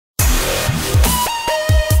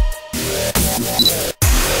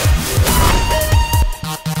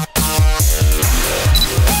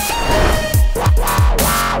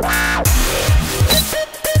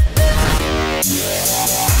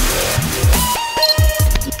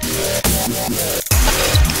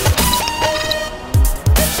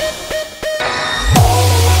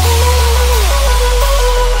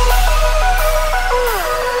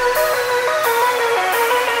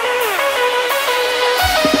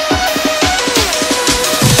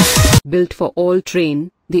Built for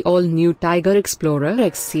all-terrain, the all-new Tiger Explorer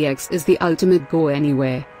XCx is the ultimate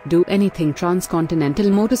go-anywhere, do-anything transcontinental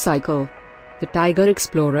motorcycle. The Tiger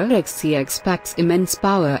Explorer XCx packs immense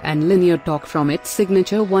power and linear torque from its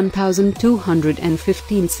signature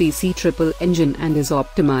 1215cc triple engine and is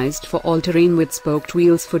optimized for all-terrain with spoked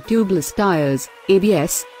wheels for tubeless tires,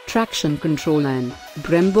 ABS, traction control and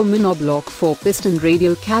Brembo monobloc 4-piston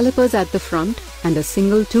radial calipers at the front, and a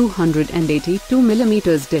single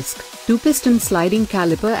 282mm disc, 2-piston sliding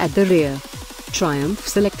caliper at the rear.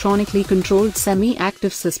 Triumph's electronically controlled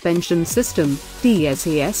semi-active suspension system,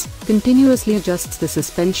 TSAS, continuously adjusts the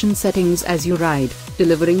suspension settings as you ride,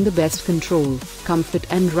 delivering the best control,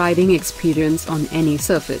 comfort and riding experience on any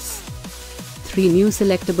surface. 3 new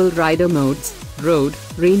selectable rider modes, road,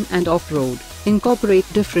 rain and off-road, incorporate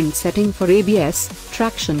different setting for ABS,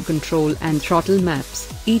 traction control and throttle maps,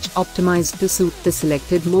 each optimized to suit the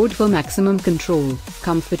selected mode for maximum control,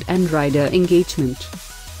 comfort and rider engagement.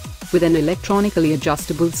 With an electronically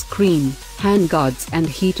adjustable screen, handguards and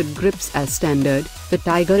heated grips as standard, the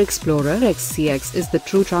Tiger Explorer XCx is the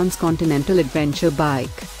true transcontinental adventure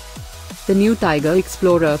bike. The new Tiger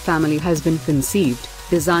Explorer family has been conceived,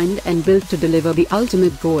 designed and built to deliver the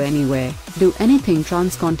ultimate go-anywhere, do-anything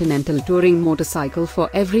transcontinental touring motorcycle for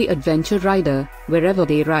every adventure rider, wherever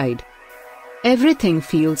they ride. Everything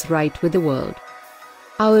feels right with the world.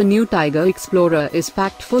 Our new Tiger Explorer is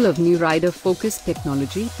packed full of new rider-focused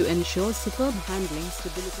technology to ensure superb handling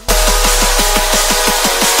stability.